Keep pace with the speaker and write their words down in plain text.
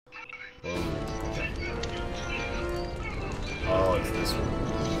Oh, it's this one.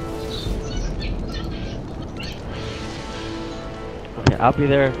 Okay, I'll be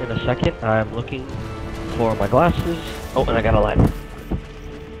there in a second. I'm looking for my glasses. Oh, and I got a light.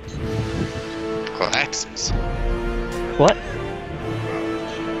 Glasses. What?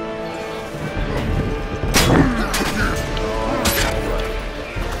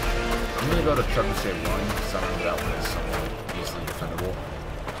 I'm gonna go to Trebuchet 1 because I know that one is somewhat easily defendable.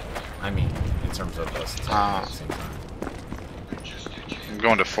 I mean, in terms of us attacking at the same time. I'm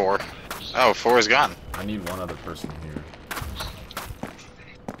going to 4. Oh, 4 is gone. I need one other person here.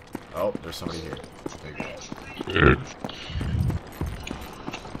 Oh, there's somebody here. There you go.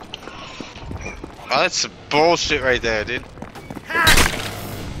 Oh, that's some bullshit right there, dude.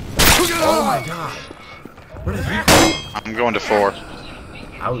 Oh my god! Where did he go? I'm going to 4.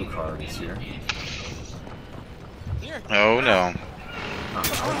 Alucard is here. Oh no.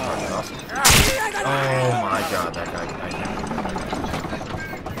 Alucard is awesome. Oh my god, that guy. I can't believe that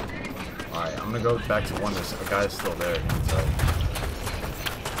guy. Alright, I'm gonna go back to 1. There's a guy still there. So.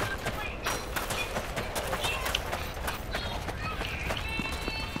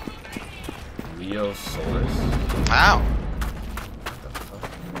 Leo Solus? Ow.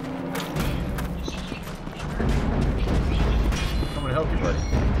 I'm gonna help you, buddy.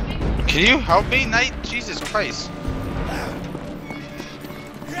 Can you help me, Knight? Jesus Christ.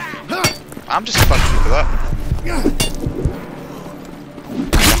 I'm just fucking for that.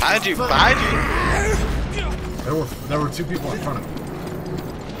 Behind you, behind you. There were 2 people in front of me.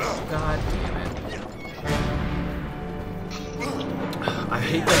 God damn it. I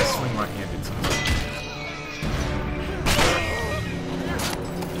hate that I swing my hand into it.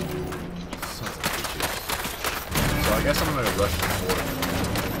 Sons of bitches. So I guess I'm gonna rush the 4.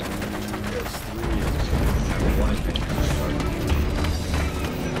 Because 3 is... 1 is being kind of started.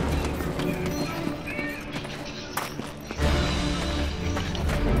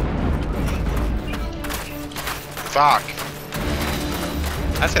 Fuck.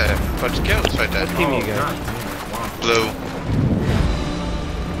 That's a bunch of kills right there. What team you got? Blue.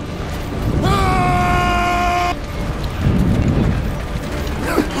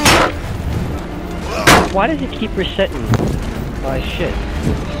 Why does it keep resetting my shit?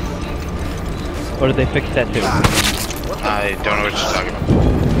 Or did they fix that too? I don't know what you're talking about.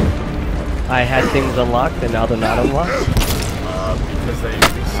 I had things unlocked and now they're not unlocked? Because they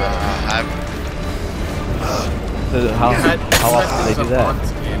reset. How often do they do that?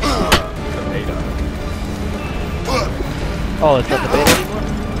 In, the beta. Oh, it's not the beta anymore?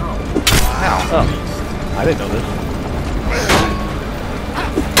 How? Oh, I didn't know this.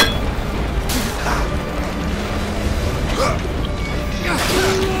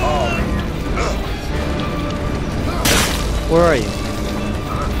 Where are you?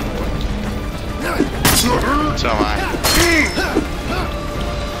 So am I.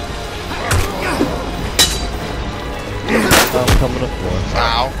 I'm coming to 4.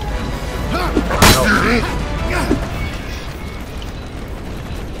 Ow.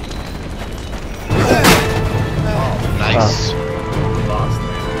 Nice. Lost,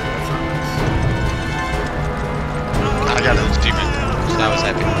 man. I got an achievement, so I was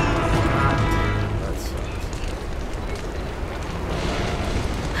happy.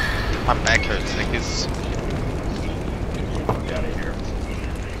 My back hurts, niggas. Get out of here.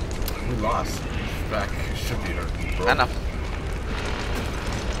 We lost. Back should be hurt. I know.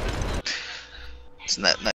 It's not